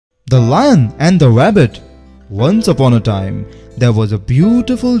The Lion and the Rabbit. Once upon a time, there was a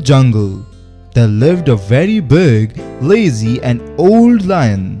beautiful jungle. There lived a very big, lazy and old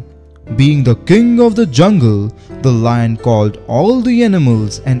lion. Being the king of the jungle, the lion called all the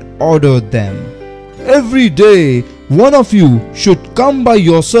animals and ordered them, "Every day, one of you should come by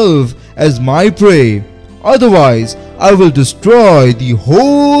yourself as my prey. Otherwise, I will destroy the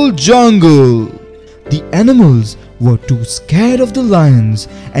whole jungle." The animals were too scared of the lions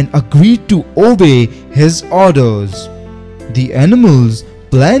and agreed to obey his orders. The animals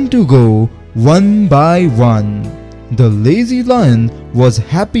planned to go one by one. The lazy lion was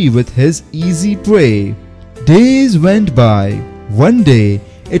happy with his easy prey. Days went by. One day,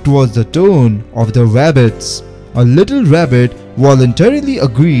 it was the turn of the rabbits. A little rabbit voluntarily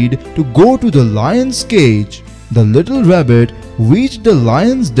agreed to go to the lion's cage. The little rabbit reached the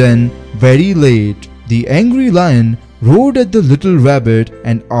lion's den very late. The angry lion roared at the little rabbit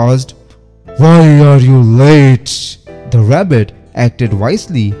and asked, "Why are you late?" The rabbit acted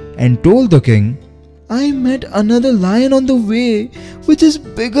wisely and told the king, "I met another lion on the way, which is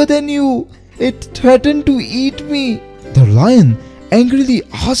bigger than you. It threatened to eat me." The lion angrily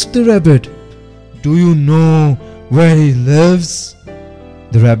asked the rabbit, "Do you know where he lives?"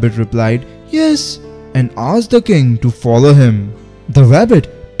 The rabbit replied, "Yes," and asked the king to follow him. The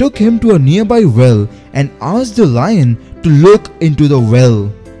rabbit took him to a nearby well and asked the lion to look into the well.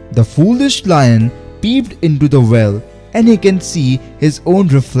 The foolish lion peeped into the well and he can see his own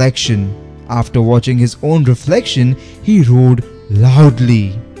reflection. After watching his own reflection, he roared loudly.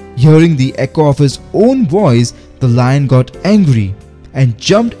 Hearing the echo of his own voice, the lion got angry and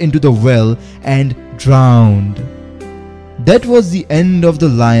jumped into the well and drowned. That was the end of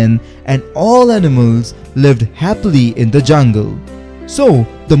the lion, and all animals lived happily in the jungle. So,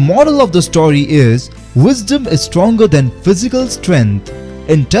 the moral of the story is, wisdom is stronger than physical strength.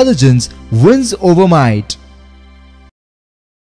 Intelligence wins over might.